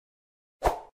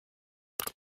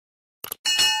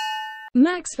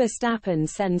Max Verstappen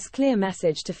sends clear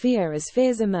message to FIA as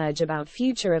fears emerge about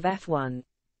future of F1.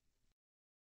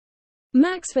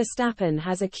 Max Verstappen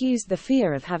has accused the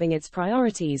FIA of having its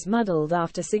priorities muddled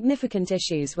after significant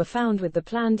issues were found with the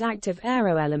planned active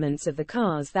aero elements of the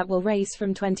cars that will race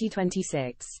from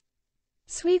 2026.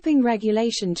 Sweeping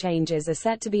regulation changes are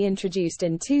set to be introduced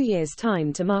in 2 years'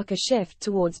 time to mark a shift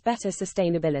towards better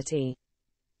sustainability.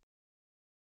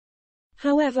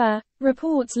 However,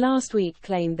 reports last week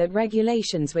claimed that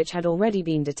regulations which had already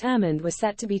been determined were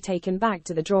set to be taken back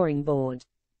to the drawing board.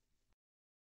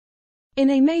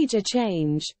 In a major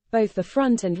change, both the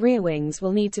front and rear wings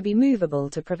will need to be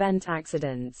movable to prevent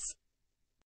accidents.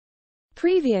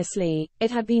 Previously,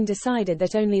 it had been decided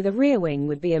that only the rear wing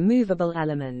would be a movable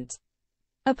element.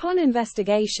 Upon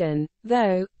investigation,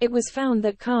 though, it was found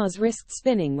that cars risked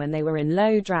spinning when they were in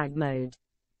low drag mode.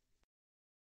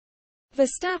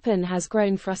 Verstappen has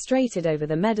grown frustrated over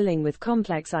the meddling with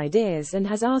complex ideas and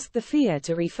has asked the FIA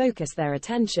to refocus their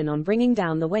attention on bringing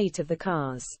down the weight of the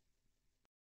cars.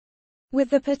 With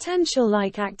the potential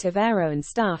like active aero and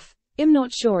stuff, I'm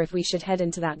not sure if we should head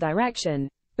into that direction,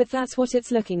 but that's what it's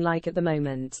looking like at the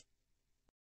moment.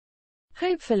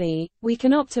 Hopefully, we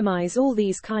can optimize all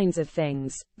these kinds of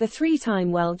things, the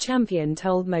 3-time world champion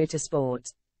told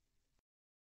Motorsport.